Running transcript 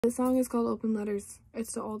The song is called Open Letters.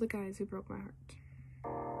 It's to all the guys who broke my heart.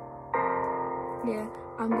 Yeah,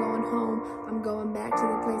 I'm going home. I'm going back to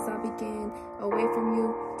the place I began. Away from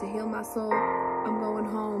you to heal my soul. I'm going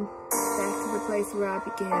home. Back to the place where I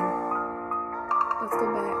began. Let's go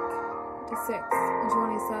back to 6 and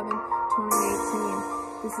 27,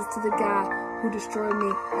 2018. This is to the guy who destroyed me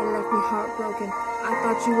and left me heartbroken. I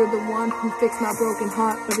thought you were the one who fixed my broken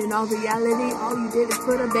heart, but in all reality, all you did is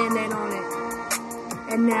put a band-aid on it.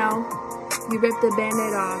 And now, you ripped the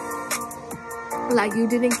band-aid off. Like you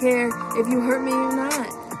didn't care if you hurt me or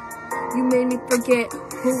not. You made me forget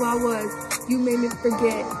who I was. You made me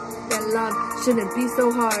forget that love shouldn't be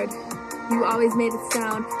so hard. You always made it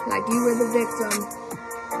sound like you were the victim.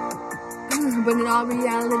 But in all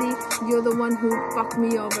reality, you're the one who fucked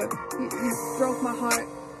me over. You broke my heart.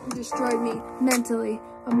 You destroyed me mentally,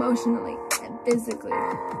 emotionally, and physically.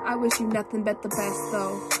 I wish you nothing but the best,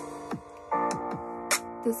 though.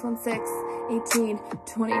 This one's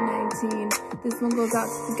 6/18/2019. This one goes out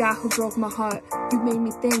to the guy who broke my heart. You made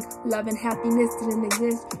me think love and happiness didn't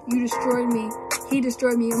exist. You destroyed me. He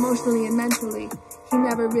destroyed me emotionally and mentally. He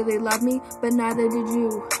never really loved me, but neither did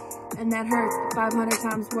you. And that hurts 500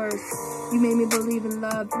 times worse. You made me believe in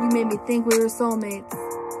love. You made me think we were soulmates.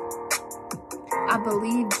 I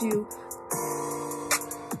believed you.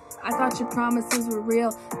 I thought your promises were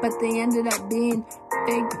real, but they ended up being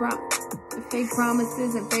fake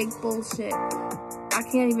promises and fake bullshit. I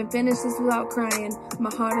can't even finish this without crying. My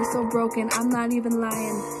heart is so broken, I'm not even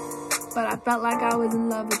lying. But I felt like I was in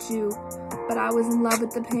love with you. But I was in love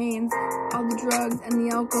with the pains, all the drugs and the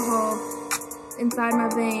alcohol inside my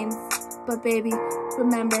veins. But baby,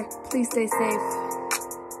 remember, please stay safe.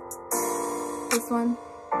 This one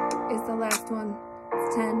is the last one.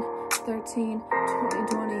 It's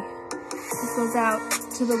 10/13/2020. This goes out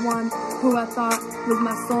to the one who I thought was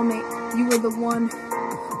my soulmate. You were the one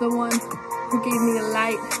who gave me a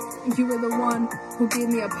light. You were the one who gave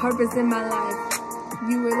me a purpose in my life.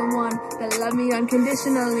 You were the one that loved me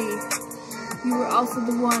unconditionally. You were also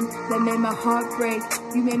the one that made my heart break.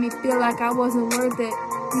 You made me feel like I wasn't worth it.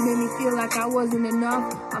 You made me feel like I wasn't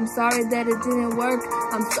enough. I'm sorry that it didn't work.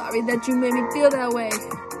 I'm sorry that you made me feel that way.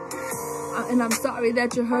 And I'm sorry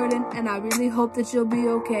that you're hurting, and I really hope that you'll be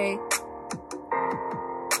okay.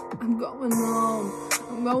 I'm going home.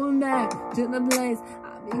 I'm going back to the place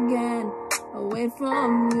I began. Away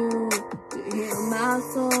from you to heal my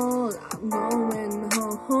soul. I'm going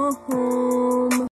home.